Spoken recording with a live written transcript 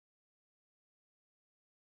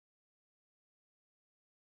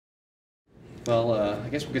Well, I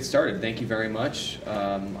guess we'll get started. Thank you very much.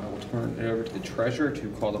 I will turn it over to the treasurer to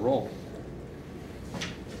call the roll.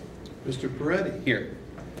 Mr. Peretti. Here.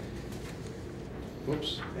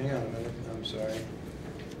 Whoops, hang on a minute, I'm sorry.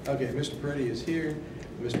 Okay, Mr. Peretti is here.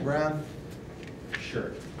 Mr. Brown?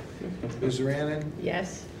 Sure. Ms. Zaranen?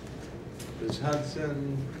 Yes. Ms.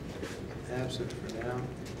 Hudson? Absent for now.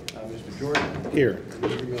 Mr. Jordan? Here. And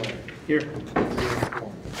Mr. Miller? Here.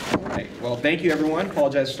 All right. Well, thank you, everyone.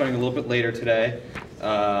 Apologize for starting a little bit later today.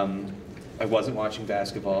 I wasn't watching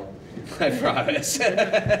basketball. I promise.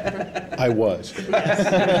 I was.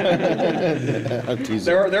 I'm teasing.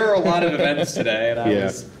 There were a lot of events today, and I Yeah.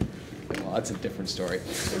 was. Well, that's a different story.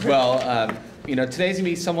 Well, today's gonna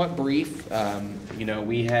be somewhat brief.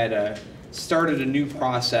 We had started a new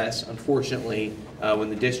process, unfortunately, when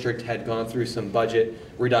the district had gone through some budget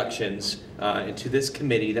reductions into this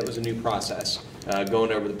committee. That was a new process,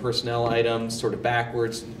 going over the personnel items sort of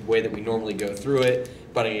backwards, the way that we normally go through it,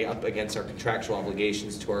 butting up against our contractual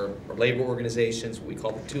obligations to our labor organizations, what we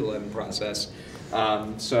call the 211 process.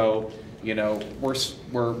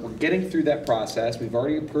 We're getting through that process. We've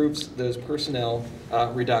already approved those personnel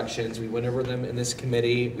reductions. We went over them in this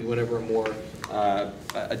committee. We went over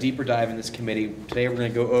a deeper dive in this committee. Today we're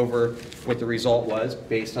going to go over what the result was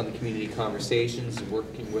based on the community conversations and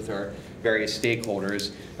working with our various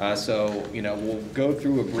stakeholders. We'll go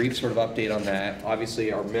through a brief sort of update on that.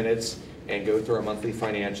 Obviously our minutes, and go through our monthly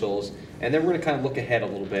financials, and then we're going to kind of look ahead a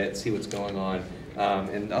little bit, see what's going on.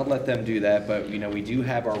 And I'll let them do that, but we do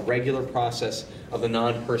have our regular process of the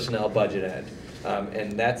non-personnel budget end.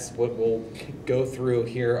 And that's what we'll go through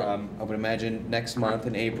here, I would imagine, next month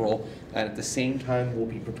in April. And at the same time, we'll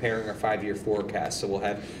be preparing our 5-year forecast. So we'll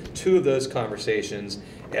have 2 of those conversations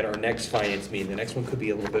at our next finance meeting. The next one could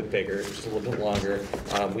be a little bit bigger, just a little bit longer.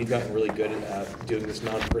 We've gotten really good at doing this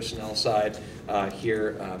non-personnel side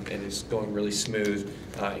here, and it's going really smooth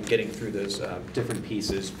in getting through those different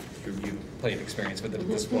pieces. You've plenty of experience with it at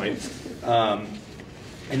this point.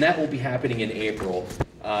 And that will be happening in April.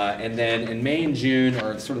 And then in May and June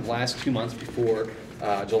are sort of the last 2 months before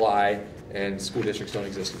July, and school districts don't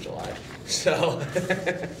exist in July. So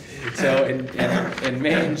in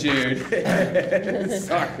May and June,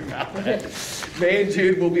 sorry about that. May and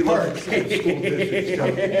June we'll be looking.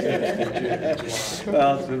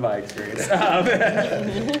 Well, it's been my experience.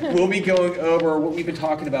 We'll be going over what we've been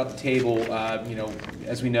talking about at the table.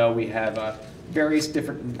 As we know, we have various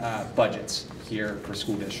different budgets here for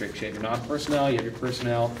school districts. You have your non-personnel, you have your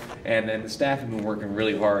personnel, and then the staff have been working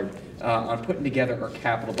really hard on putting together our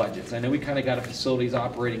capital budgets. I know we kind of got a facilities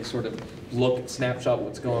operating sort of look, snapshot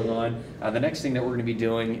what's going on. The next thing that we're going to be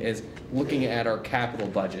doing is looking at our capital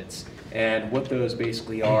budgets. And what those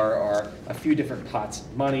basically are a few different pots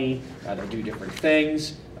of money. They do different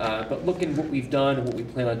things. But looking at what we've done and what we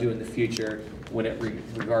plan on doing in the future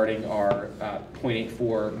regarding our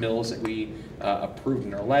 0.84 mills that we approved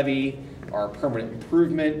in our levy, our permanent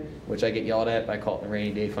improvement, which I get yelled at, but I call it the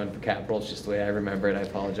rainy day fund for capital. It's just the way I remember it. I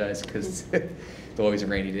apologize, because it's always a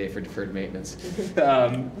rainy day for deferred maintenance.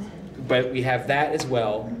 But we have that as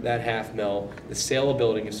well, that $0.5 mil. The sale of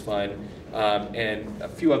building is fun, and a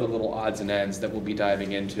few other little odds and ends that we'll be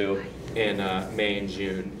diving into in May and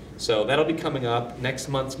June. So that'll be coming up. Next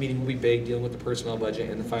month's meeting will be big, dealing with the personnel budget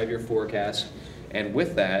and the 5-year forecast. And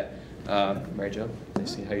with that, Mary Jo,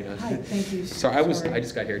 nice to see how you doing. Hi, thank you. Sorry, I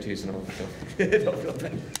just got here too, so don't feel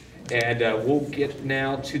bad. And we'll get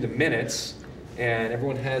now to the minutes, and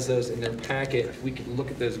everyone has those in their packet. We can look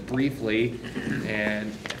at those briefly,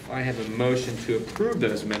 and if I have a motion to approve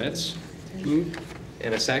those minutes,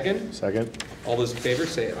 in a second. Second. All those in favor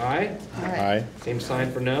say aye. Aye. Same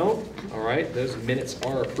sign for no. All right, those minutes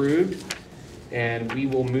are approved. And we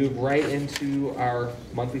will move right into our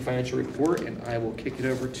monthly financial report, and I will kick it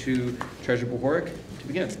over to Treasurer Bohoric to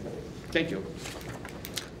begin. Thank you.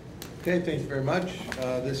 Okay, thank you very much.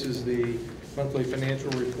 This is the monthly financial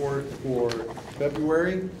report for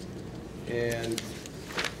February. And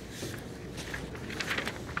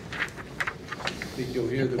I think you'll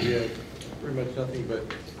hear that we have pretty much nothing but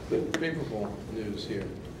favorable news here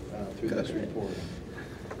through this report.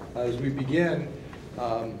 As we begin,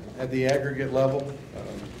 at the aggregate level,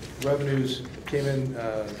 revenues came in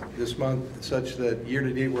this month such that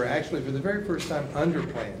year-to-date we're actually, for the very first time, under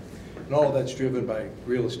plan. And all of that's driven by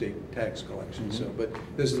real estate tax collection. Mm-hmm. But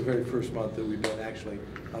this is the very first month that we've been actually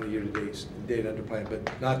on a year-to-date under plan. But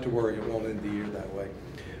not to worry, it won't end the year that way.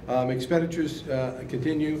 Expenditures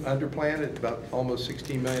continue under plan at about almost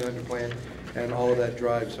 $16 million under plan, and all of that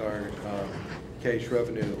drives our cash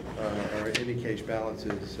revenue, or any cash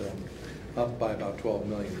balances up by about 12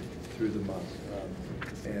 million through the month.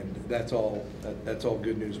 And that's all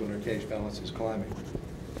good news when our cash balance is climbing.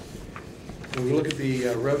 When we look at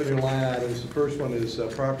the revenue line items, the first one is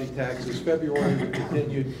property taxes. February, we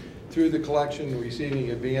continued through the collection,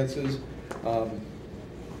 receiving advances.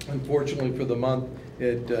 Unfortunately for the month,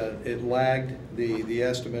 it lagged the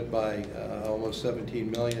estimate by almost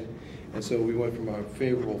 17 million. And so we went from a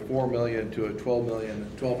favorable 4 million to a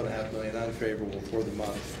 12.5 million unfavorable for the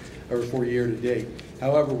month, or for year to date.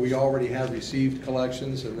 However, we already have received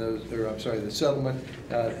collections, and the settlement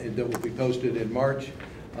that will be posted in March,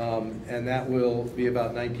 and that will be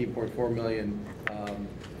about 19.4 million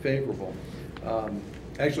favorable.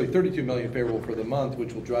 Actually, 32 million favorable for the month,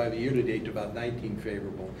 which will drive the year-to-date to about 19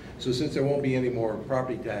 favorable. So since there won't be any more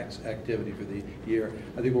property tax activity for the year,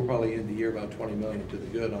 I think we'll probably end the year about 20 million to the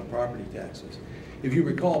good on property taxes. If you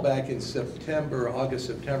recall back in August,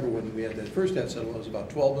 September, when we had that first half settlement, it was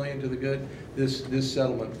about 12 million to the good. This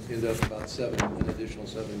settlement ended up about an additional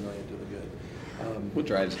 7 million to the good. What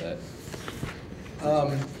drives that?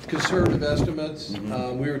 Conservative estimates.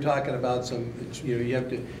 We were talking about sometimes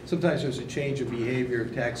there's a change of behavior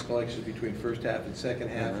of tax collections between first half and second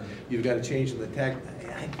half. You've got a change in the tax.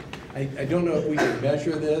 I don't know if we can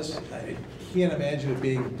measure this. I can't imagine it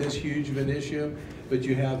being this huge of an issue, but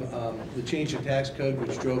you have the change in tax code,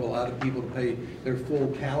 which drove a lot of people to pay their full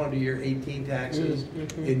calendar year 18 taxes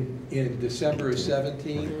in December of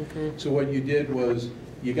 17. So what you did was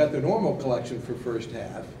you got the normal collection for first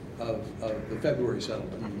half of the February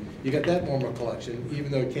settlement. You got that normal collection,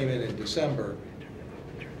 even though it came in December.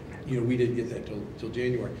 We didn't get that till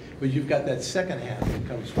January. But you've got that second half that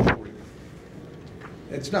comes forward.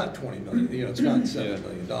 It's not 20 million, it's not $7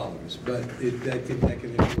 million, but that can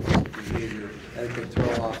influence the behavior, and it can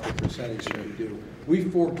throw off the percentage that we do. We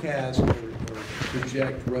forecast or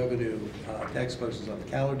project revenue tax collections on a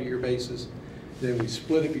calendar year basis. Then we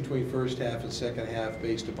split it between first half and second half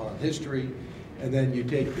based upon history. And then you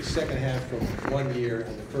take the second half from one year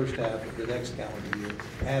and the first half of the next calendar year,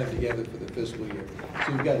 add them together for the fiscal year.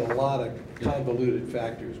 So you've got a lot of convoluted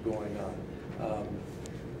factors going on.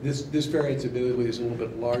 This variance admittedly is a little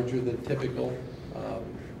bit larger than typical.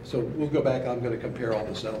 So we'll go back. I'm going to compare all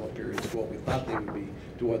the settlement periods to what we thought they would be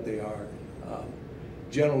to what they are.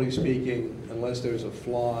 Generally speaking, unless there's a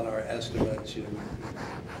flaw in our estimates, we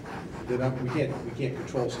can't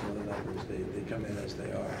control some of the numbers. They come in as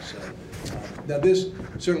they are. So now this,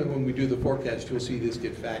 certainly when we do the forecast, you'll see this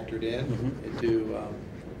get factored in into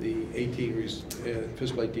the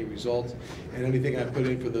fiscal 18 results, and anything I put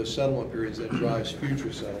in for those settlement periods that drives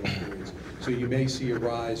future settlement periods. So you may see a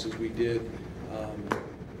rise as we did.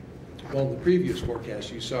 Well, in the previous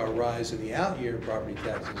forecast, you saw a rise in the out year property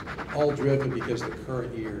taxes, all driven because the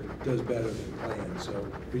current year does better than planned. So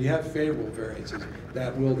when you have favorable variances,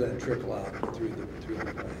 that will then trickle out through the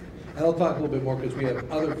plan. And I'll talk a little bit more because we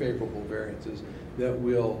have other favorable variances that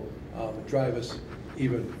will drive us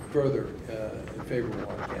even further in favorable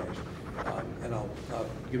on cash. And I'll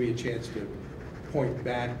give you a chance to point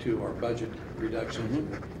back to our budget reductions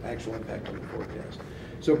and the actual impact on the forecast.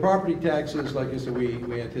 So property taxes, like I said,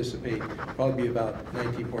 we anticipate probably be about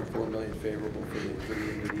 19.4 million favorable for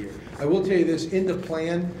the end of the year. I will tell you this, in the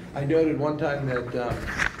plan, I noted one time that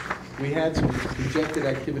we had some projected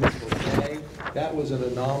activity for May. That was an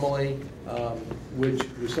anomaly, which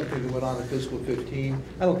was something that went on in fiscal 15.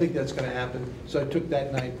 I don't think that's going to happen. So I took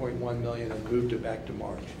that 9.1 million and moved it back to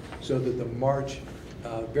March, so that the March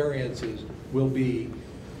variances will be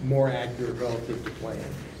more accurate relative to plan,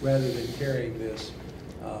 rather than carrying this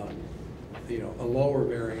a lower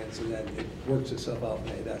variance and then it works itself out in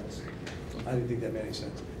May. I didn't think that made any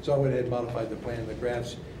sense. So I went ahead and modified the plan. The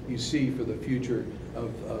graphs you see for the future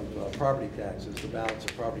of property taxes, the balance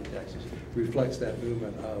of property taxes, reflects that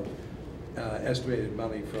movement of estimated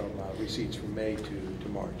money from receipts from May to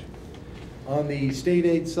March. On the state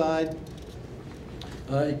aid side,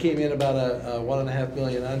 it came in about a $1.5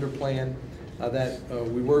 million under plan. That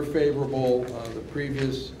we were favorable the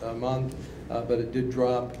previous month, but it did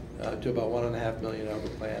drop to about $1.5 million over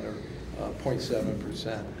plan, or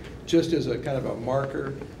 0.7%. Just as a kind of a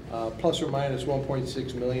marker, plus or minus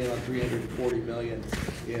 1.6 million on 340 million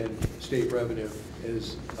in state revenue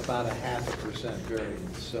is about a 0.5%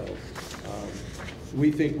 variance. So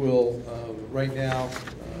we think we'll, right now,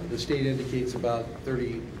 the state indicates about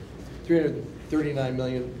 339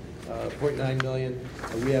 million, 0.9 million.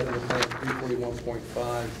 We have in the plan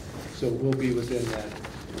 341.5, so we'll be within that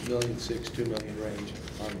 1.6 million, 2 million range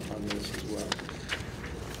on this as well.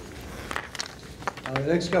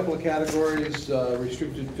 The next couple of categories,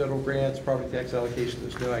 restricted federal grants, property tax allocation,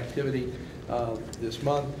 there's no activity this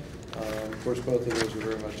month. Of course, both of those are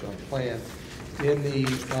very much on plan. In the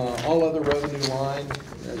all other revenue line,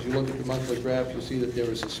 as you look at the monthly graph, you'll see that there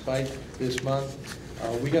was a spike this month.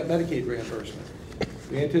 We got Medicaid reimbursement.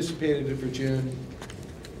 We anticipated it for June.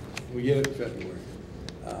 We get it in February.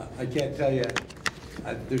 I can't tell you,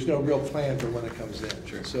 there's no real plan for when it comes in.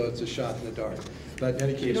 Sure. So it's a shot in the dark. But in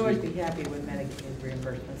any case, You'd always be happy when Medicaid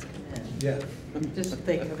reimbursements come in. yeah. Just if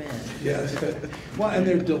they come in. Yes. Well, and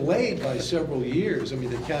they're delayed by several years. I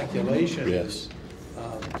mean, the calculation. Yes.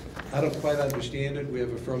 I don't quite understand it. We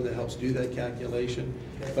have a firm that helps do that calculation.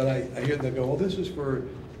 But I hear them go, well, this is for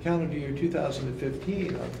calendar year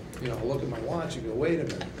 2015. I look at my watch and go, wait a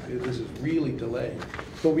minute, this is really delayed.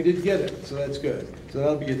 But we did get it, so that's good. So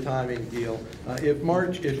that'll be a timing deal. If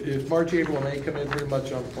March, April, and May come in very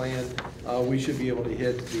much on plan, we should be able to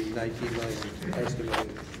hit the 19 million estimated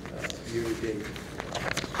year to date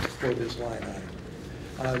for this line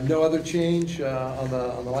item. No other change on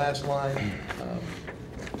the last line.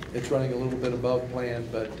 It's running a little bit above plan,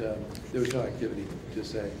 but there was no activity to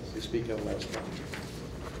speak of last month.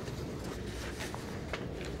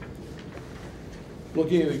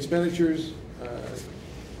 Looking at expenditures,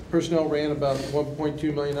 personnel ran about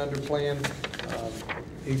 1.2 million under plan,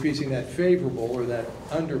 increasing that favorable or that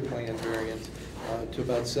under plan variance to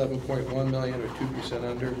about 7.1 million or 2%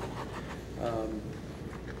 under.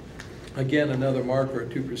 Again, another marker, a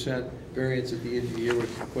 2% variance at the end of the year would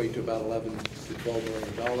equate to about $11 to $12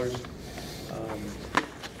 million.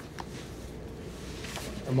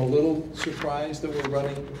 I'm a little surprised that we're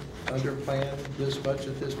running under plan this much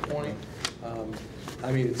at this point.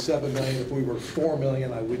 I mean, it's $7 million. If we were $4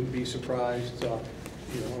 million, I wouldn't be surprised, on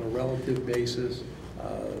a relative basis.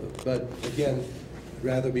 But again,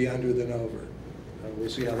 rather be under than over. We'll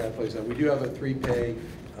see how that plays out. We do have a 3-pay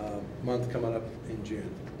month coming up in June,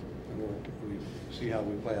 and we'll see how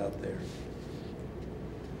we play out there.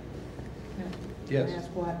 Yes. Can I ask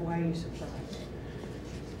why are you surprised?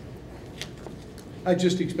 I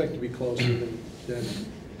just expect to be closer than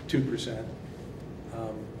 2%.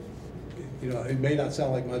 It may not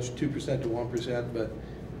sound like much, 2% to 1%, but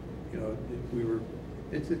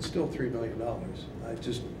it's still $3 million. I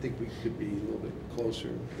just think we could be a little bit closer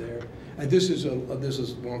there. And this is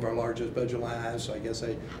one of our largest budget line items, so I guess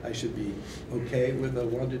I should be okay with a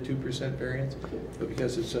 1 to 2% variance. But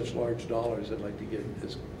because it's such large dollars, I'd like to get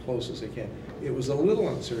as close as I can. It was a little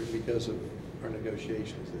uncertain because of our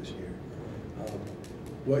negotiations this year.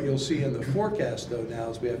 What you'll see in the forecast, though, now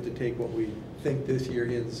is we have to take what we think this year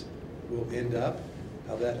will end up,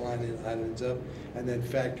 how that line item ends up, and then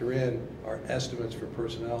factor in our estimates for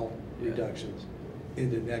personnel reductions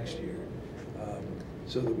into next year,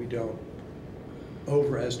 so that we don't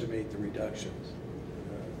overestimate the reductions,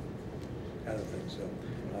 kind of thing. So,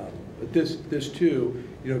 but this too,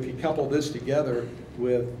 if you couple this together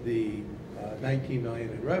with the 19 million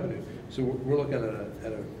in revenue, so we're looking at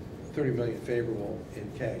a 30 million favorable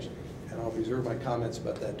in cash, and I'll reserve my comments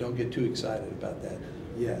about that. Don't get too excited about that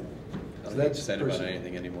yet. I'm not excited about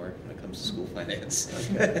anything anymore when it comes to school finance.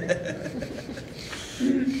 Okay.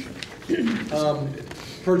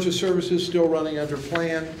 Purchase services still running under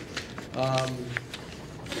plan.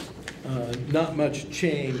 Not much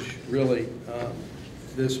change really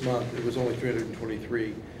this month. It was only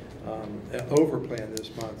 323 over plan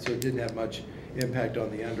this month, so it didn't have much impact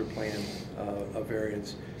on the under plan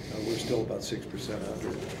variance. We're still about 6% under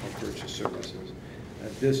on purchase services.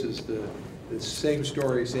 This is the same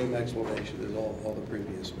story, same explanation as all the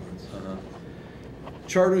previous months.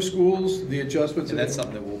 Charter schools, the adjustments. And that's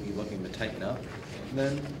something that we'll be looking to tighten up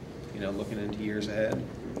then, looking into years ahead.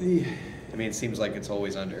 I mean, it seems like it's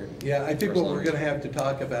always under. Yeah, I think what we're going to have to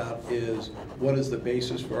talk about is what is the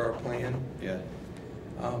basis for our plan. Yeah.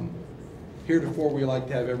 Heretofore, we like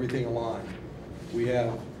to have everything aligned. We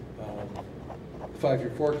have a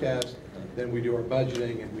 5-year forecast, then we do our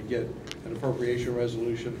budgeting, and we get an appropriation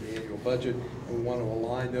resolution, the annual budget, and we want to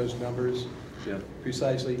align those numbers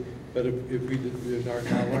precisely. But if we are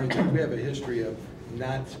now learning that we have a history of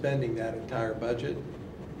not spending that entire budget,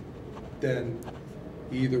 then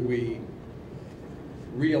either we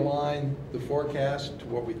realign the forecast to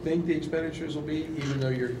what we think the expenditures will be, even though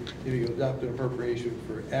you adopt an appropriation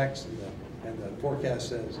for X and the forecast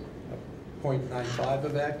says 0.95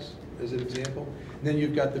 of X as an example. And then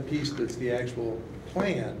you've got the piece that's the actual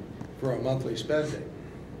plan for our monthly spending.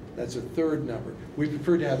 That's a third number. We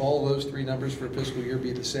prefer to have all those 3 numbers for a fiscal year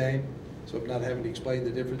be the same, so I'm not having to explain the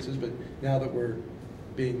differences, but now that we're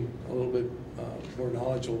being a little bit more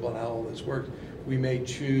knowledgeable about how all this works, we may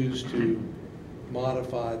choose to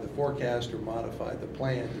modify the forecast or modify the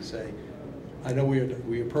plan to say, I know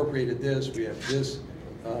we appropriated this, we have this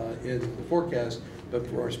in the forecast, But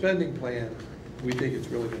for our spending plan, we think it's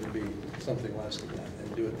really going to be something less than that,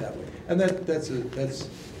 and do it that way. And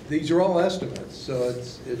these are all estimates, so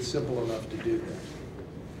it's simple enough to do that.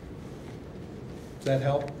 Does that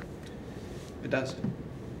help? It does.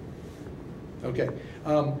 Okay.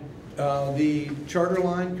 The charter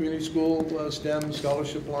line, community school STEM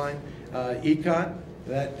scholarship line, ECOT,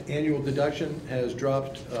 that annual deduction has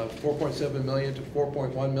dropped 4.7 million to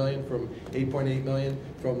 4.1 million from 8.8 million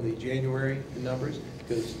from the January numbers,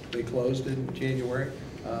 because they closed in January.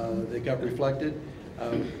 They got reflected.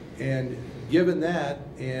 And given that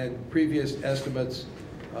and previous estimates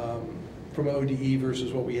from ODE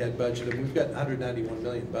versus what we had budgeted, we've got 191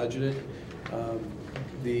 million budgeted.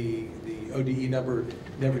 The ODE number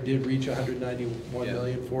never did reach 191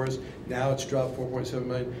 million for us. Now it's dropped 4.7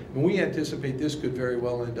 million. And we anticipate this could very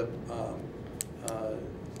well end up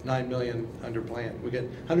 9 million under plan. We get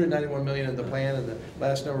 191 million in the plan, and the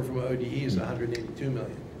last number from ODE is 182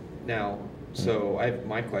 million. Now, so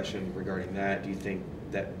my question regarding that, do you think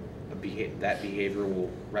that that behavior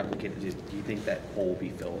will replicate? Do you think that hole will be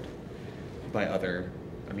filled by other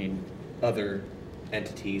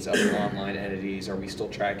entities, other online entities? Are we still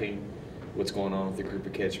tracking what's going on with the group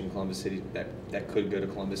of kids from Columbus City that could go to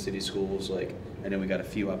Columbus City schools? Like, I know we got a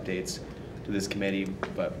few updates to this committee,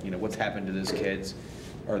 but what's happened to those kids?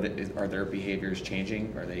 Are their behaviors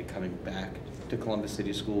changing? Are they coming back to Columbus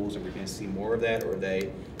City schools? Are we going to see more of that? Or are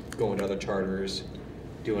they going to other charters,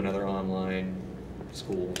 doing other online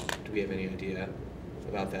schools? Do we have any idea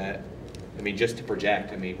about that? I mean, just to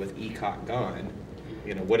project, with ECOT gone,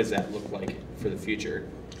 what does that look like for the future?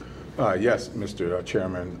 Yes, Mr.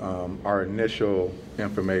 Chairman. Our initial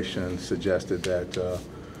information suggested that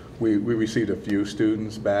we received a few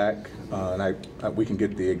students back, and we can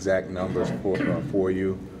get the exact numbers for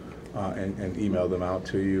you and email them out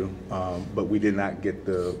to you. But we did not get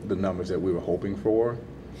the numbers that we were hoping for.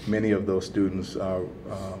 Many of those students are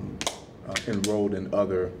enrolled in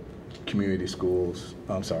other community schools.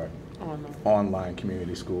 I'm sorry, online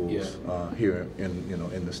community schools here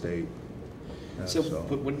in the state.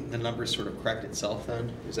 But wouldn't the numbers sort of correct itself then?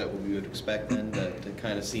 Is that what we would expect then, to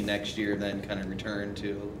kind of see next year then kind of return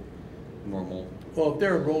to normal? Well, if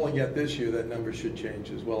they're enrolling yet this year, that number should change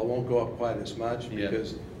as well. It won't go up quite as much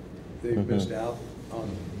because they've missed out on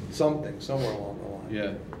something somewhere along the line.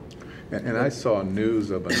 Yeah. And I saw news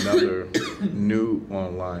of another new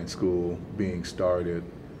online school being started.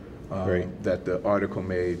 That the article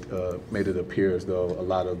made it appear as though a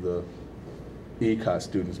lot of the ECOT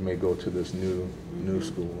students may go to this new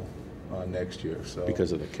school next year. So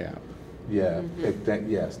because of the cap. Yeah,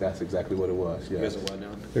 yes, that's exactly what it was. Yes. Because of what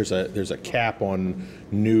now? There's a cap on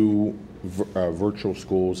new virtual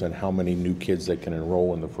schools and how many new kids they can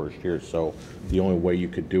enroll in the first year. So the only way you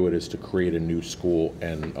could do it is to create a new school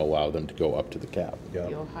and allow them to go up to the cap. Yeah.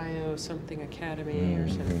 The Ohio something academy or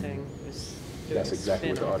something was doing That's a exactly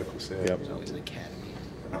what the spin-off. article said. Yep. There's always an academy.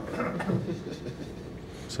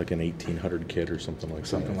 It's like an 1,800 kid or something like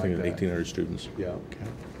Something that. like I think that. 1,800 students. Yeah. Okay.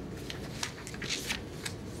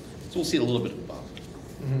 So we'll see a little bit of a bump.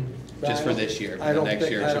 Just for this year. I don't Next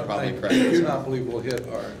think, year I should probably don't- correct I do itself. not believe we'll hit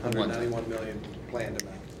our 191 million planned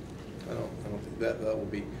amount. I don't think that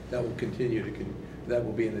will continue that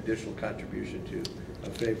will be an additional contribution to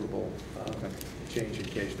a favorable change in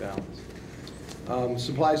case balance.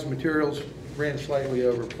 Supplies and materials ran slightly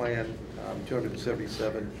over plan,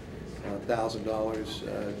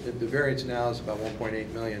 $277,000. The variance now is about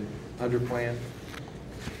 1.8 million under plan.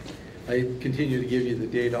 I continue to give you the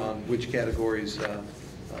data on which categories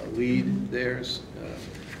lead theirs.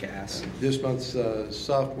 Gas. This month's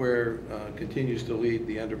software continues to lead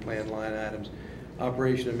the under-plan line items.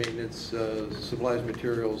 Operation and maintenance, supplies,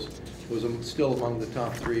 materials was still among the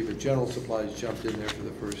top three, but general supplies jumped in there for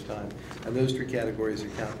the first time. And those three categories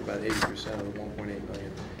account for about 80% of the 1.8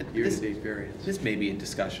 million year-to-date variance. This may be a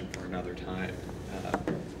discussion for another time,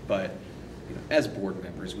 but as board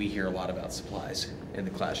members, we hear a lot about supplies in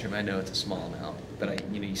the classroom. I know it's a small amount, but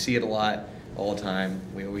you see it a lot all the time.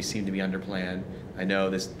 We always seem to be under plan. I know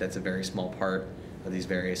that's a very small part of these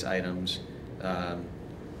various items.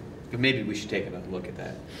 But maybe we should take another look at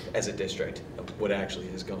that as a district, of what actually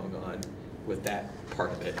is going on with that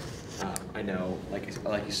part of it. I know, like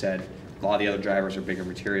you said, a lot of the other drivers are bigger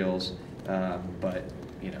materials, but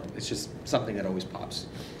it's just something that always pops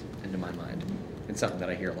into my mind, and something that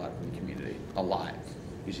I hear a lot from the community. A lot.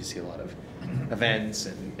 You usually see a lot of events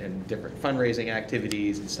and different fundraising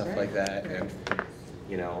activities and stuff like that. And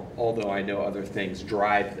although I know other things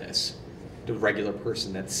drive this, the regular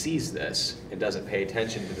person that sees this and doesn't pay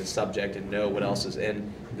attention to the subject and know what else is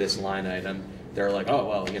in this line item, they're like, oh,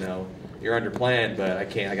 well, you're under plan, but I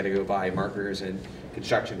got to go buy markers and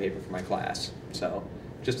construction paper for my class. So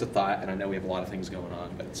just a thought, and I know we have a lot of things going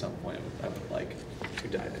on, but at some point I would like to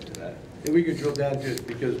dive into that. And we could drill down to it,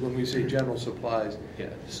 because when we say general supplies, Yeah.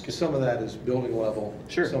 some of that is building level.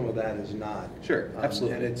 Sure. Some of that is not. Sure,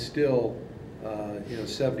 absolutely. And it's still,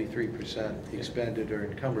 73% expended or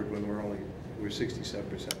encumbered when we're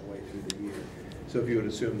 67% away through the year. So if you would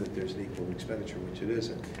assume that there's an equal expenditure, which it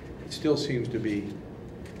isn't, it still seems to be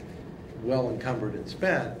well encumbered and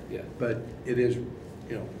spent. Yeah. But it is,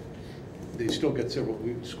 they still get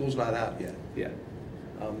school's not out yet. Yeah.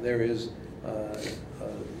 There is a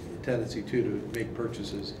tendency to make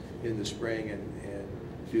purchases in the spring and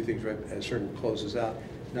do things right as certain closes out,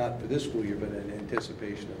 not for this school year, but in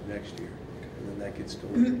anticipation of next year. And then that gets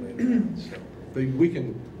delivered later on. So, but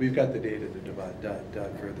we've got the data to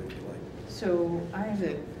dive further if you like. So I have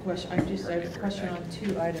a question, I have a question on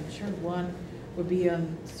 2 items. Sure, one would be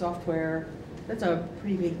on software. That's a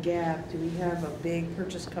pretty big gap. Do we have a big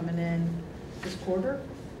purchase coming in this quarter?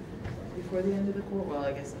 Before the end of the quarter? Well,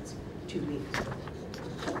 I guess it's 2 weeks.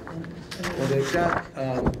 Well,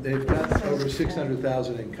 they've got over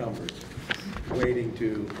 600,000 encumbered, waiting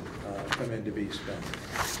to come in to be spent.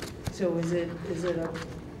 So is it a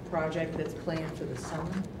project that's planned for the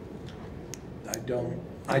summer?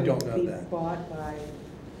 I don't know Be that. bought by,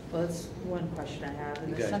 well, that's one question I have.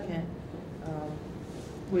 And the Okay. second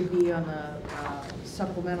would be on the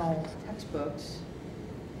supplemental textbooks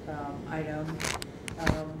item.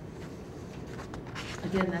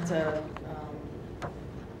 Again, that's a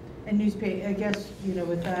newspaper, I guess,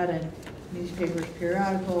 with that and newspapers,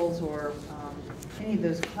 periodicals, or any of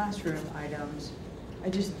those classroom items, I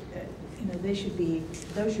just, those should be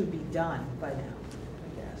done by now,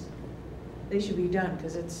 I guess. They should be done,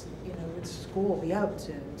 because it's school will be out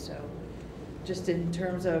soon, so just in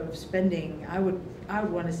terms of spending, I would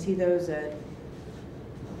want to see those at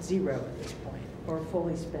 0 at this point, or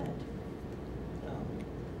fully spent.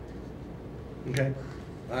 Okay.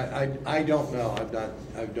 I don't know.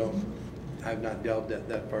 I've not delved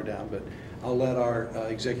that far down, but I'll let our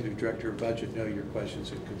executive director of budget know your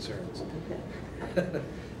questions and concerns. Okay.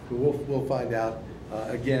 We'll find out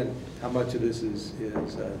again how much of this is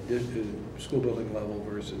school building level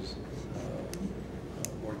versus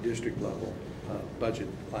more district level budget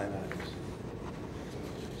line items.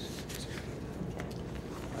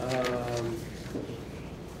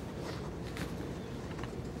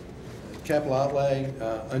 Capital outlay,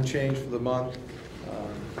 unchanged for the month.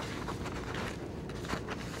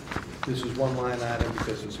 This is one line item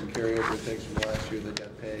because of some carryover things from last year that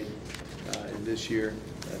got paid in this year.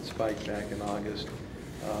 That spiked back in August.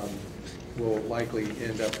 We'll likely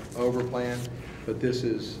end up over plan, but this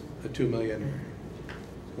is a $2 million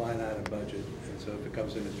line item budget. And so if it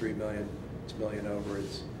comes in at $3 million, it's $1 million over.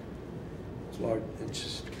 It's large. That's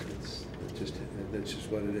just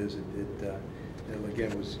what it is. And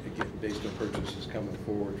again, was based on purchases coming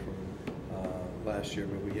forward from last year. I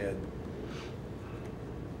mean, we had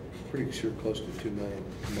pretty sure close to $2 million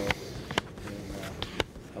more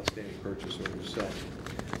in outstanding purchase orders. So,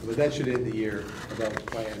 but that should end the year above the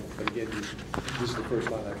plan. But again, this is the first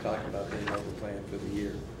line I've talked about being over plan for the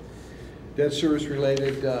year. Debt service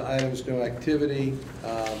related items, no activity.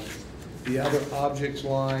 The other objects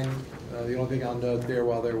line, the only thing I'll note there,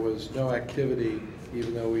 while there was no activity,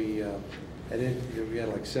 even though we had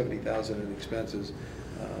like 70,000 in expenses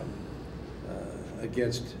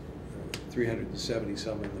against 370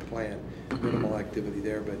 some in the plan, minimal activity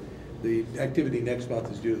there. But the activity next month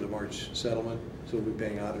is due to the March settlement, so we'll be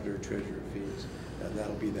paying auditor and treasurer fees, and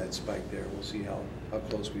that'll be that spike there. We'll see how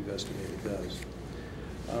close we've estimated those.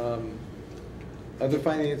 Other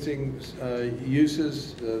financing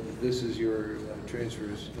uses, this is your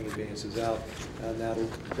transfers and advances out, and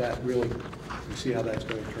that really, you see how that's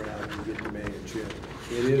going to turn out when we get to May and June.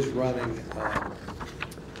 It is running about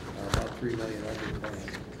 $3 million under plan.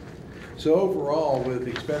 So overall, with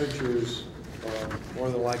expenditures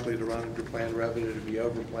more than likely to run under plan, revenue to be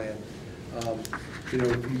over plan,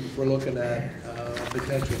 if we're looking at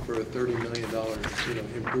potential for a $30 million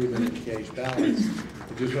improvement in cash balance,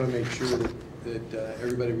 I just want to make sure that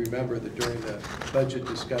everybody remember that during the budget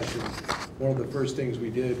discussion, one of the first things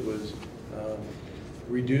we did was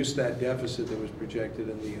reduce that deficit that was projected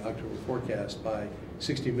in the October forecast by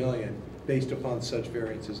 $60 million based upon such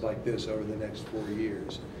variances like this over the next 4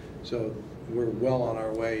 years. So we're well on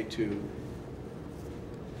our way to,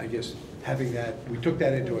 I guess, having that, we took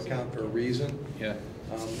that into account for a reason. Yeah.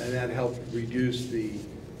 And that helped reduce the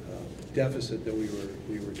deficit that we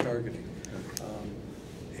were targeting.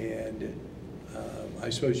 I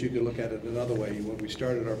suppose you could look at it another way. When we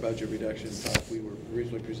started our budget reduction talk, we were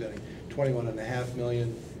originally presenting $21.5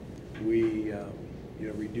 million. We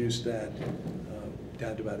reduced that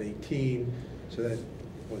down to about 18. So that,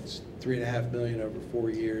 what's $3.5 million over 4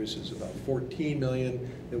 years is about $14 million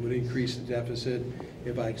that would increase the deficit.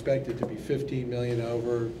 If I expect it to be $15 million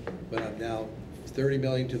over, but I'm now $30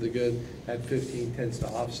 million to the good, that 15 tends to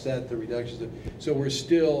offset the reductions. So we're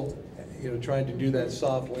still, trying to do that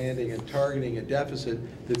soft landing and targeting a deficit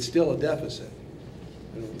that's still a deficit.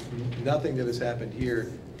 Nothing that has happened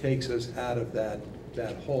here takes us out of that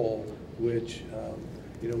hole, which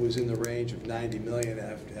was in the range of 90 million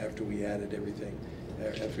after we added everything,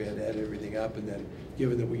 after we had to add everything up, and then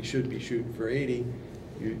given that we should be shooting for 80,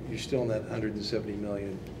 you're still in that 170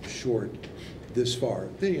 million short this far,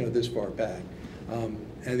 this far back. And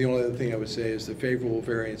the only other thing I would say is the favorable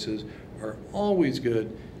variances are always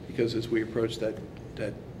good, because as we approach that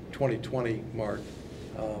 2020 mark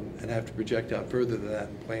and have to project out further than that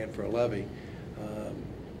and plan for a levy,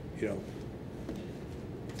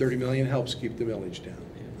 30 million helps keep the millage down.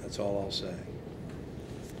 That's all I'll say.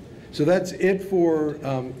 So that's it for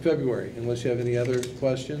February, unless you have any other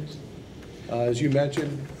questions. As you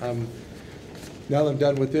mentioned, now that I'm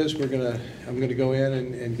done with this, I'm gonna go in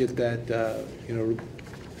and get that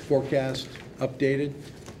forecast updated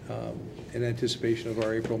in anticipation of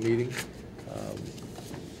our April meeting,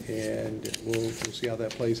 and we'll see how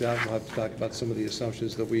that plays out. We'll have to talk about some of the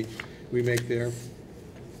assumptions that we make there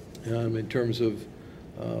in terms of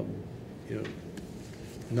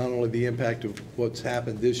not only the impact of what's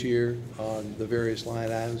happened this year on the various line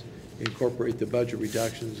items, incorporate the budget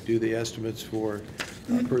reductions, do the estimates for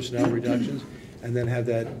personnel reductions, and then have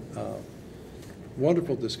that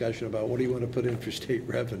wonderful discussion about what do you want to put in for state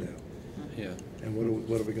revenue. Yeah. And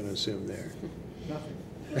what are we going to assume there? Nothing.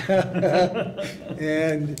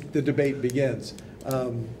 And the debate begins.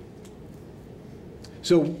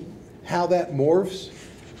 So how that morphs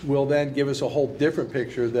will then give us a whole different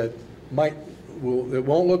picture that it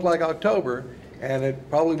won't look like October, and it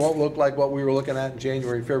probably won't look like what we were looking at in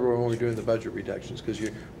January and February when we were doing the budget reductions, because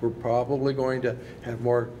we're probably going to have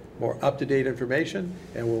more up-to-date information,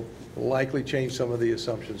 and we'll likely change some of the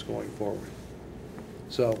assumptions going forward.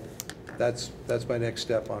 So that's my next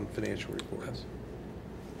step on financial reports.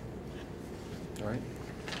 All right.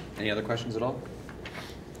 Any other questions at all?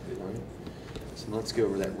 All right. So let's go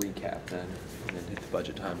over that recap then, and then hit the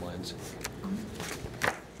budget timelines.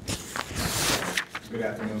 Good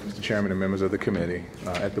afternoon, Mr. Chairman and members of the committee.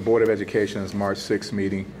 At the Board of Education's March 6th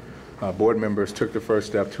meeting, board members took the first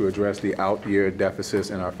step to address the out-year deficits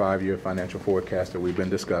in our 5-year financial forecast that we've been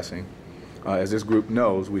discussing. As this group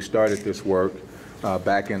knows, we started this work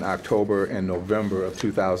back in October and November of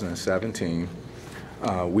 2017.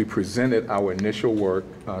 We presented our initial work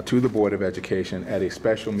to the Board of Education at a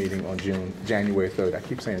special meeting on January 30th. I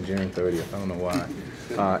keep saying June 30th, I don't know why.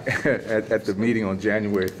 At the meeting on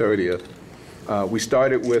January 30th, we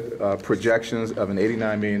started with projections of an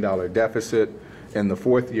 $89 million deficit in the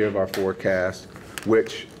 4th year of our forecast,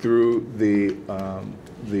 which through the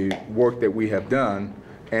work that we have done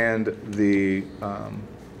and the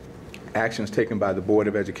actions taken by the Board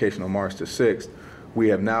of Education on March the 6th, we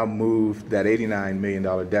have now moved that $89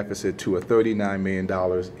 million deficit to a $39 million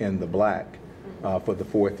in the black for the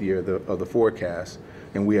 4th year of the forecast.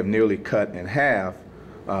 And we have nearly cut in half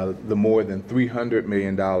the more than $300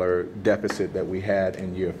 million deficit that we had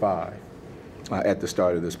in year 5 at the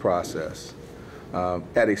start of this process.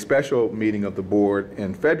 At a special meeting of the board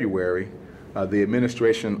in February, the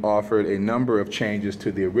administration offered a number of changes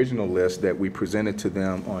to the original list that we presented to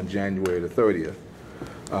them on January the 30th.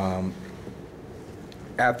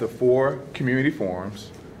 After 4 community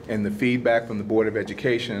forums and the feedback from the Board of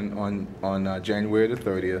Education on January the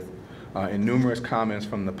 30th, and numerous comments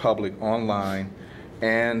from the public online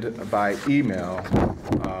and by email,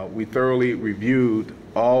 we thoroughly reviewed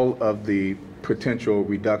all of the potential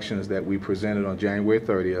reductions that we presented on January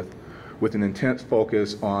 30th with an intense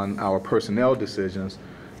focus on our personnel decisions,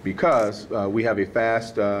 because we have a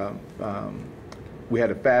fast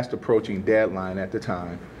approaching deadline at the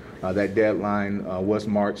time. That deadline was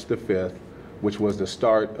March the 5th, which was the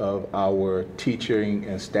start of our teaching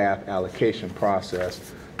and staff allocation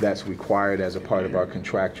process that's required as a part of our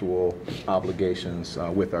contractual obligations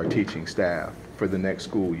with our teaching staff for the next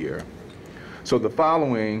school year. So the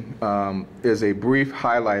following is a brief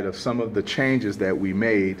highlight of some of the changes that we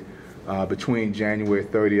made between January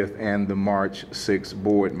 30th and the March 6th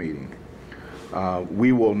board meeting.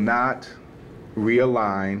 We will not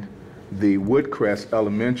realign the Woodcrest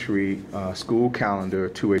Elementary school calendar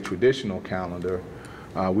to a traditional calendar.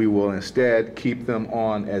 We will instead keep them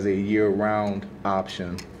on as a year-round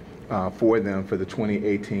option for them for the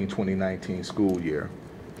 2018-2019 school year.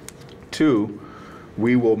 2,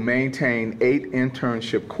 We will maintain 8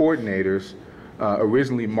 internship coordinators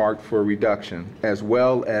originally marked for reduction, as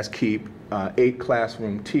well as keep 8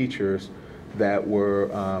 classroom teachers that were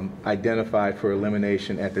identified for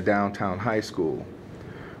elimination at the downtown high school.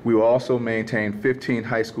 We will also maintain 15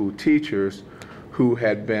 high school teachers who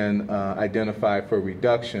had been identified for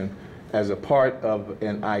reduction as a part of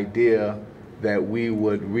an idea that we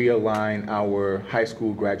would realign our high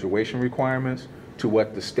school graduation requirements to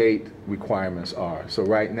what the state requirements are. So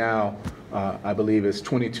right now, I believe it's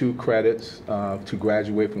 22 credits to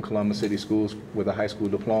graduate from Columbus City Schools with a high school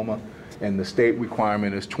diploma, and the state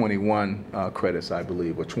requirement is 21 credits, I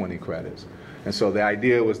believe, or 20 credits. And so the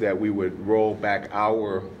idea was that we would roll back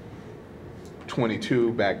our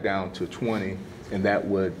 22 back down to 20, and that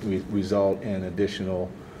would result in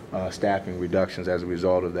additional staffing reductions as a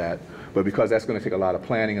result of that. But because that's going to take a lot of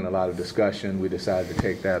planning and a lot of discussion, we decided to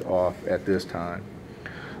take that off at this time.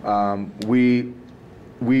 We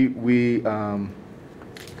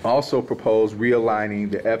also proposed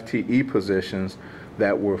realigning the FTE positions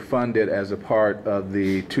that were funded as a part of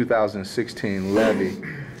the 2016 levy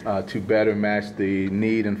to better match the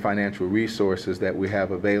need and financial resources that we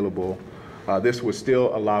have available. This would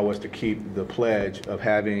still allow us to keep the pledge of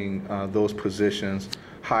having those positions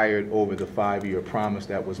hired over the 5-year promise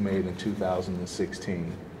that was made in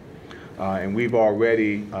 2016. And we've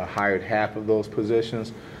already hired half of those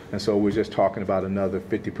positions, and so we're just talking about another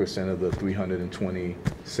 50% of the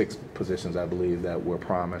 326 positions, I believe, that were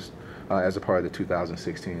promised as a part of the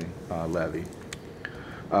 2016 levy.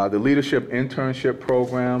 The leadership internship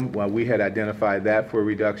program, well, we had identified that for a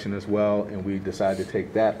reduction as well, and we decided to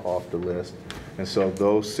take that off the list. And so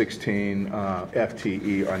those 16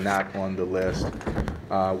 FTE are not on the list.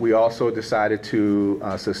 We also decided to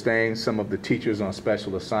sustain some of the teachers on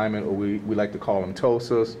special assignment, or we like to call them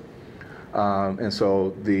TOSAs. And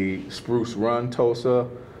so the Spruce Run TOSA,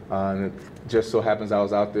 and it just so happens I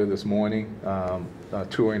was out there this morning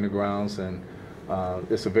touring the grounds, and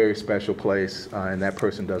it's a very special place, and that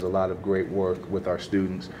person does a lot of great work with our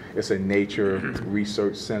students. It's a nature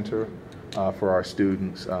research center for our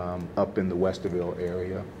students up in the Westerville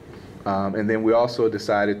area. And then we also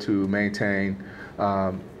decided to maintain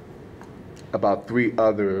about 3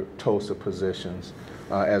 other TOSA positions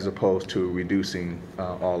as opposed to reducing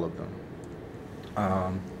all of them.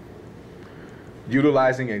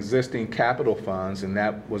 Utilizing existing capital funds, and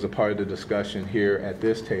that was a part of the discussion here at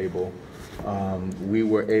this table, we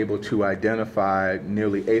were able to identify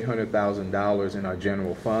nearly $800,000 in our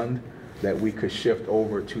general fund that we could shift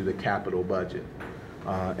over to the capital budget.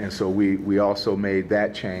 And so we also made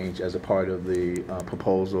that change as a part of the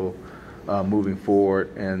proposal moving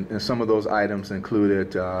forward. And some of those items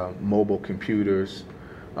included mobile computers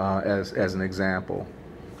as an example.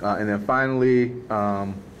 And then finally,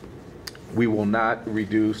 we will not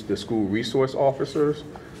reduce the school resource officers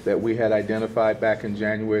that we had identified back in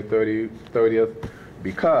January 30th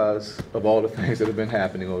because of all the things that have been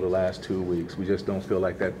happening over the last 2 weeks. We just don't feel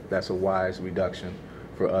like that's a wise reduction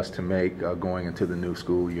for us to make going into the new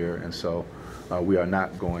school year. And so we are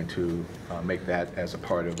not going to make that as a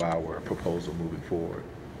part of our proposal moving forward.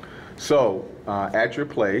 So at your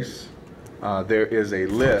place, there is a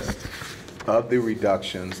list of the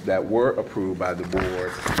reductions that were approved by the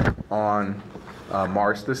board on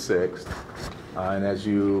March the 6th. And as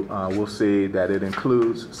you will see, that it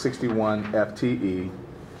includes 61 FTE,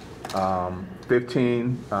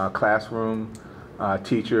 15 classroom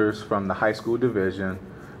teachers from the high school division,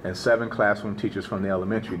 and 7 classroom teachers from the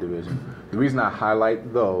elementary division. The reason I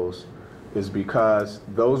highlight those is because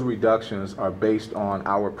those reductions are based on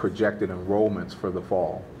our projected enrollments for the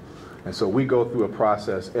fall. And so we go through a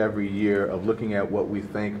process every year of looking at what we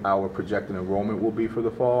think our projected enrollment will be for the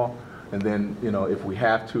fall. And then, you know, if we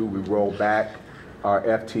have to, we roll back our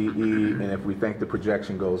FTE, and if we think the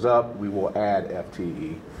projection goes up, we will add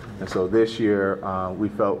FTE. And so this year, we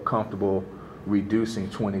felt comfortable reducing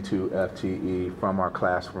 22 FTE from our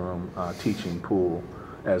classroom teaching pool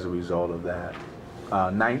as a result of that.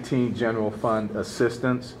 19 general fund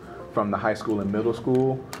assistants from the high school and middle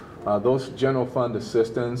school. Those general fund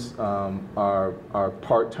assistants are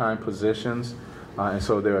part-time positions, and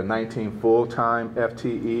so there are 19 full-time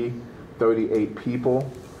FTE, 38 people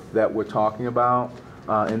that we're talking about.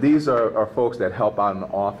 And these are folks that help out in the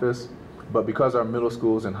office, but because our middle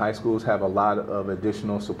schools and high schools have a lot of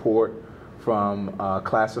additional support from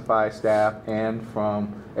classified staff and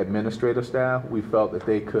from administrative staff, we felt that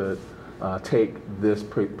they could take this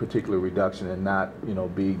particular reduction and not, you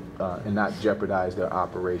know, and not jeopardize their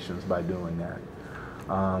operations by doing that.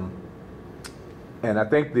 And I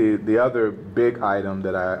think the other big item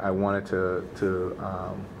that I wanted to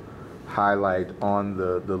highlight on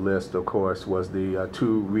the list, of course, was the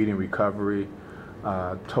 2 reading recovery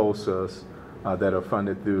TOSAs that are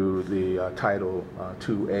funded through the Title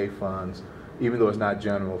IIA funds. Even though it's not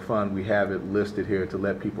general fund, we have it listed here to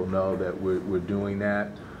let people know that we're doing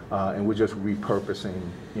that, and we're just repurposing,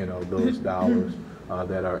 you know, those dollars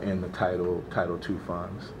that are in the Title II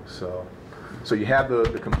funds. So you have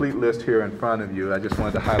the complete list here in front of you. I just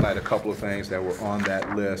wanted to highlight a couple of things that were on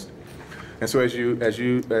that list. And so as you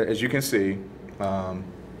can see,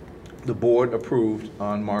 the board approved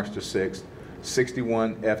on March the 6th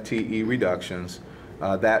 61 FTE reductions.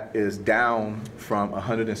 That is down from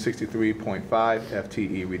 163.5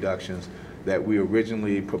 FTE reductions that we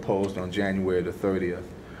originally proposed on January the 30th.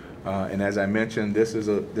 And as I mentioned,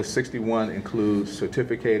 the 61 includes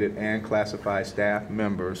certificated and classified staff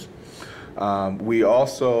members. We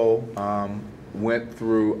also went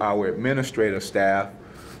through our administrative staff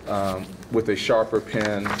with a sharper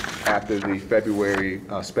pen after the February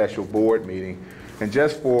special board meeting. And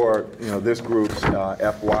just for this group's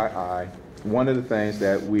FYI, one of the things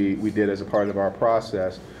that we did as a part of our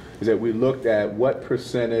process is that we looked at what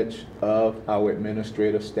percentage of our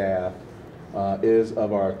administrative staff is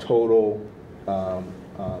of our total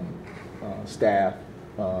staff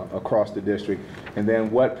across the district, and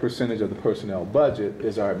then what percentage of the personnel budget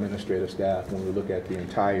is our administrative staff when we look at the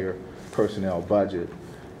entire personnel budget.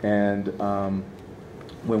 And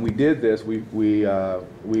when we did this, we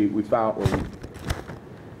found,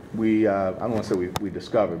 or I don't want to say we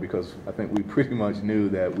discovered, because I think we pretty much knew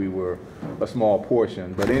that we were a small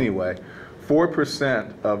portion, but anyway,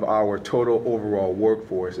 4% of our total overall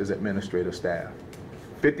workforce is administrative staff.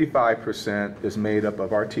 55% is made up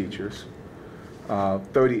of our teachers.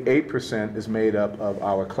 38% is made up of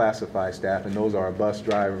our classified staff, and those are our bus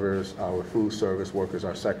drivers, our food service workers,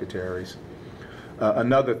 our secretaries.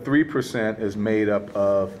 Another 3% is made up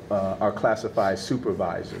of our classified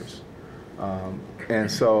supervisors.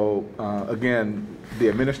 And so, again, the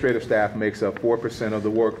administrative staff makes up 4% of the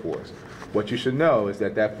workforce. What you should know is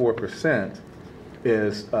that 4%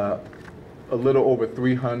 is a little over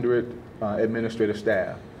 300 administrative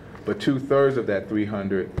staff, but 2/3 of that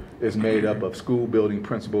 300 is made up of school building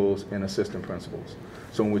principals and assistant principals.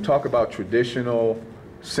 So when we talk about traditional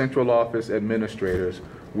central office administrators,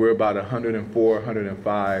 we're about 104,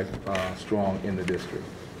 105 strong in the district.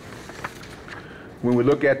 When we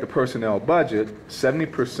look at the personnel budget,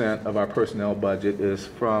 70% of our personnel budget is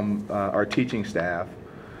from our teaching staff.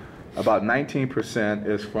 About 19%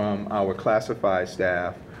 is from our classified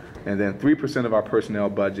staff, and then 3% of our personnel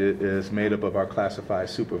budget is made up of our classified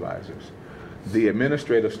supervisors. The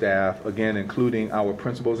administrative staff, again including our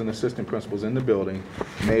principals and assistant principals in the building,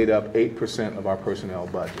 made up 8% of our personnel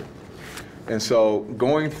budget. And so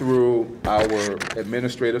going through our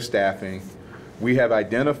administrative staffing, we have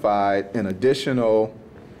identified an additional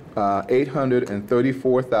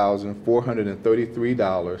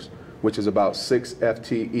 $834,433, which is about 6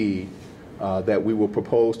 FTE, that we will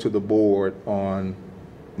propose to the board on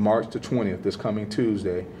March the 20th, this coming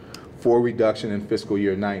Tuesday, for reduction in fiscal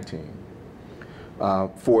year 19.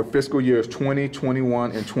 For fiscal years 20,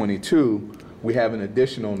 21, and 22, we have an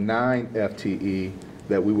additional 9 FTE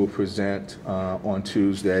that we will present on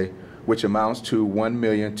Tuesday, which amounts to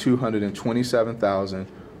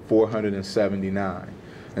 $1,227,479.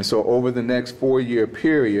 And so over the next 4-year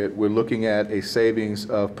period, we're looking at a savings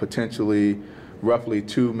of potentially roughly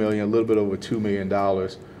 $2 million, a little bit over $2 million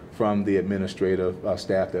from the administrative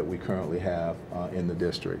staff that we currently have in the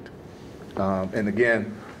district. And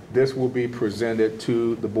again, this will be presented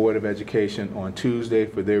to the Board of Education on Tuesday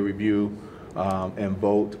for their review and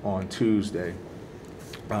vote on Tuesday.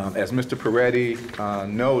 As Mr. Peretti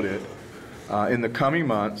noted, in the coming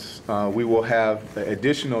months, we will have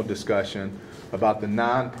additional discussion about the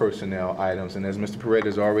non-personnel items. And as Mr. Peretti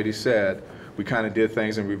has already said, we kind of did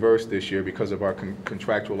things in reverse this year because of our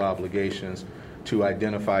contractual obligations to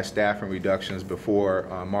identify staffing reductions before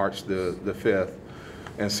March the 5th.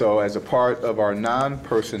 And so as a part of our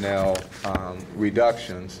non-personnel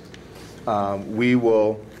reductions,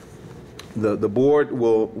 the board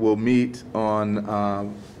will meet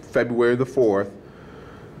on February the 4th,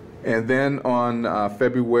 and then on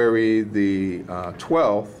February the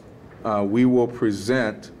 12th, we will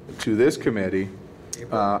present to this committee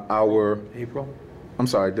our... April? I'm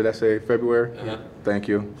sorry, did I say February? Thank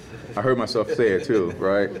you. I heard myself say it too,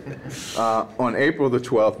 right? On April the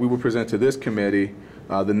 12th, we will present to this committee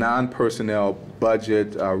the non-personnel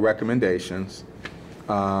budget recommendations,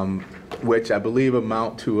 which I believe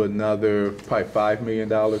amount to another probably $5 million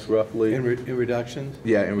roughly. In reductions?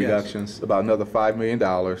 Yeah, in reductions, about another $5 million.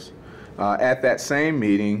 At that same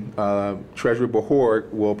meeting, Treasurer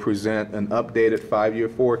Behort will present an updated 5-year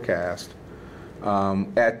forecast.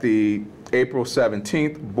 At the April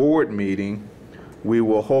 17th board meeting, we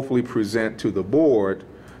will hopefully present to the board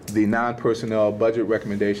the non-personnel budget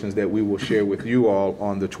recommendations that we will share with you all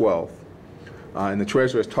on the 12th. And the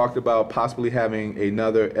treasurer has talked about possibly having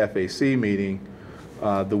another FAC meeting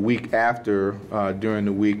the week after, during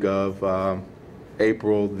the week of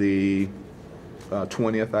April the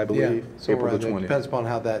 20th, I believe. Yeah, so April around the there. 20th. Depends upon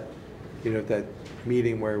how that, that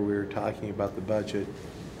meeting where we were talking about the budget,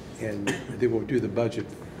 and they will do the budget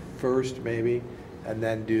first maybe, and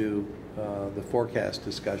then do the forecast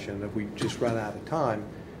discussion. If we just run out of time,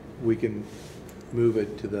 we can move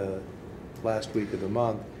it to the last week of the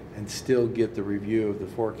month and still get the review of the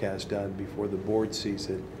forecast done before the board sees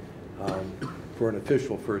it for an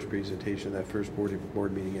official first presentation, that first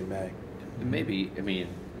board meeting in May. Maybe, I mean,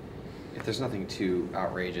 if there's nothing too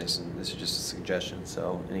outrageous, and this is just a suggestion,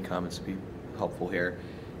 so any comments would be helpful here.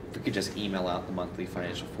 If we could just email out the monthly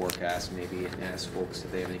financial forecast, maybe, and ask folks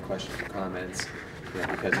if they have any questions or comments,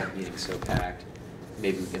 because that meeting's so packed.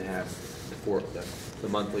 Maybe we can have the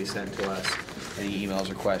monthly sent to us, any emails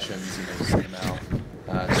or questions, just email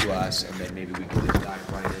to us, and then maybe we can just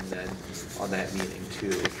dive right in then on that meeting to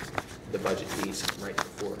the budget piece, right to the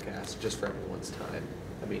forecast, just for everyone's time.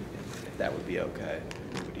 I mean, if that would be okay.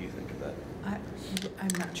 What do you think of that?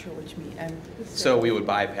 I'm not sure what you mean. So we would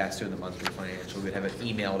bypass doing the monthly financial. We'd have it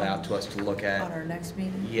emailed out to us to look at. On our next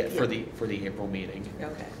meeting? Yeah, for the April meeting.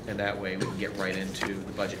 Okay. And that way we can get right into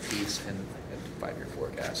the budget piece and the 5-year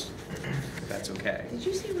forecast, if that's okay. Did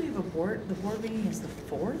you say we have the board meeting is the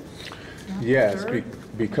 4th? not the Yes, 3rd?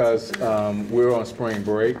 because we're on spring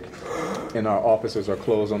break and our offices are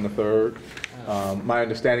closed on the 3rd. My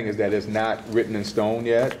understanding is that it's not written in stone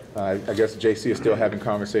yet. I guess JC is still having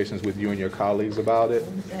conversations with you and your colleagues about it.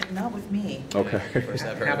 Not with me. Okay. First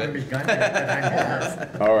I've heard of it.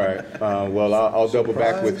 Yes. All right. Well, I'll double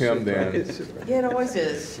back with him then. Yeah, it always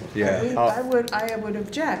is. Yeah. I would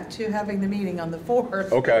object to having the meeting on the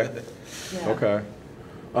 4th. Okay. Yeah. Okay.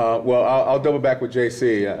 Well, I'll double back with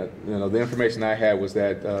JC. The information I had was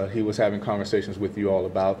that he was having conversations with you all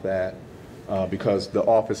about that because the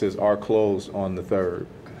offices are closed on the 3rd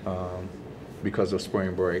because of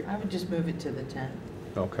spring break. I would just move it to the 10th.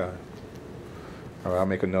 Okay. All right, I'll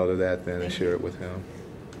make a note of that then and share it with him.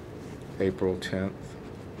 April 10th.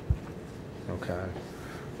 Okay.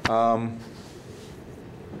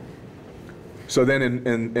 So then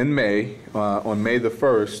in May, on May the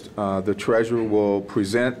 1st, the treasurer will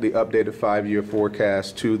present the updated 5-year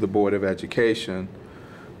forecast to the Board of Education.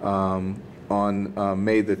 On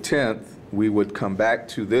May the 10th, we would come back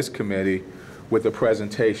to this committee with a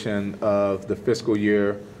presentation of the fiscal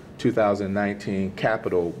year 2019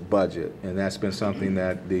 capital budget. And that's been something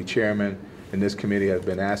that the chairman in this committee has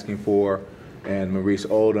been asking for. And Maurice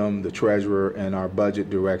Oldham, the treasurer, and our budget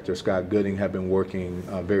director, Scott Gooding, have been working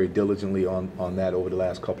very diligently on that over the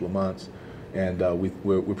last couple of months. And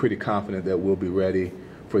we're pretty confident that we'll be ready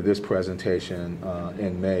for this presentation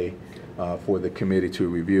in May for the committee to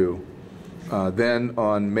review. Then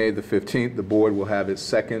on May the 15th, the board will have its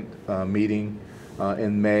second meeting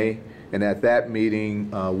in May. And at that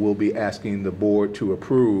meeting, we'll be asking the board to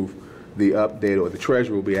approve the update, or the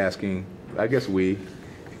treasurer will be asking, I guess we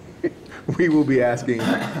will be asking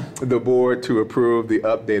the board to approve the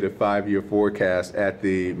updated 5-year forecast at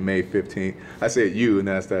the May 15th. I said you, and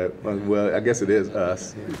that's that. Well, I guess it is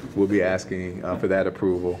us. We'll be asking for that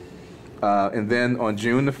approval. And then on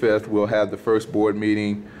June the 5th, we'll have the first board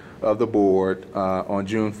meeting of the board. On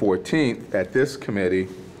June 14th, at this committee,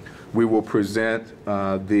 we will present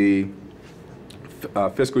the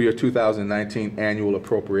fiscal year 2019 annual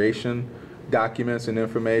appropriation documents and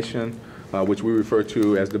information, which we refer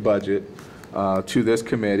to as the budget, to this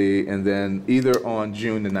committee. And then either on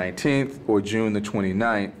June the 19th or June the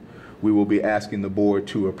 29th, we will be asking the board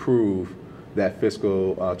to approve that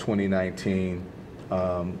fiscal 2019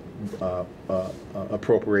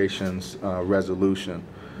 appropriations resolution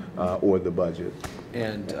or the budget.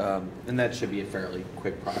 And that should be a fairly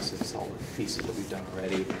quick process, all the pieces that we've done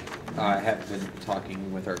already. I have been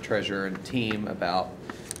talking with our treasurer and team about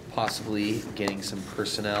possibly getting some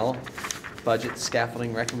personnel budget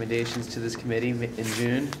scaffolding recommendations to this committee in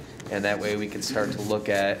June, and that way we can start to look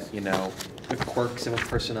at, the quirks of a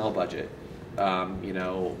personnel budget,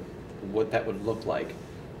 what that would look like,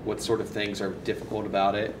 what sort of things are difficult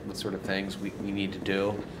about it, what sort of things we need to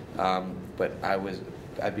do. But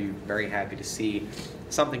I'd be very happy to see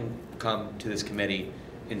something come to this committee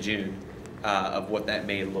in June of what that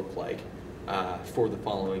may look like for the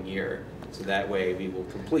following year. So that way we will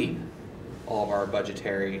complete all of our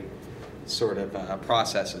budgetary sort of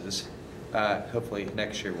processes, hopefully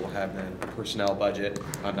next year we'll have then a personnel budget,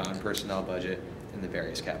 a non-personnel budget, and the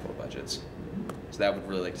various capital budgets. So that would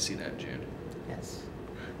really like to see that in June. Yes.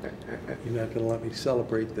 You're not going to let me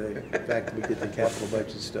celebrate the fact that we get the capital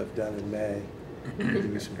budget stuff done in May. Give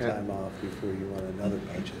me some time off before you want another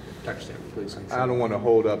budget. Dr. Stanley, please. I don't want to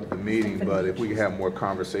hold up the meeting, but if we could have more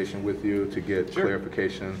conversation with you to get Sure.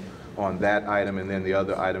 clarification on that item and then the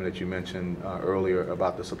other item that you mentioned earlier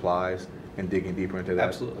about the supplies and digging deeper into that.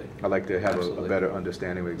 Absolutely. I'd like to have a Absolutely. better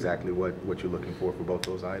understanding of exactly what you're looking for both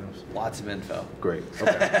those items. Lots of info. Great,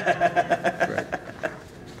 okay. Great.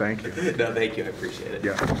 Thank you. No, thank you, I appreciate it.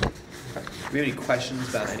 Yeah. Do we have any questions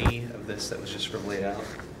about any of this that was just sort of laid out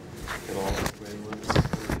at all? For anyone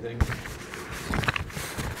or anything?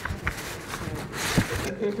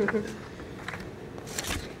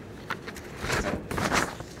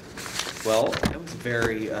 Well, it was a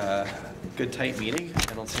very good, tight meeting.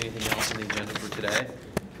 I don't see anything else on the agenda for today.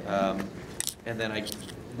 And then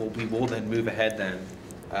we will then move ahead then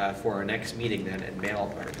for our next meeting then and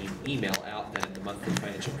mail or email out then the monthly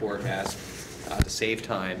financial forecast to save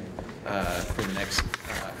time for the next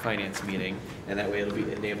finance meeting. And that way it'll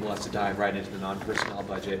enable us to dive right into the non-personnel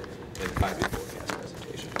budget and the 5-year forecast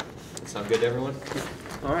presentation. Sound good to everyone?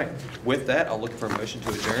 All right. With that, I'll look for a motion to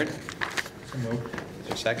adjourn. Is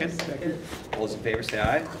there a second? Second. All those in favor say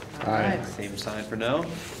aye. All right. Same sign for no.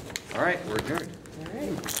 All right, we're adjourned. All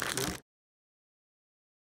right.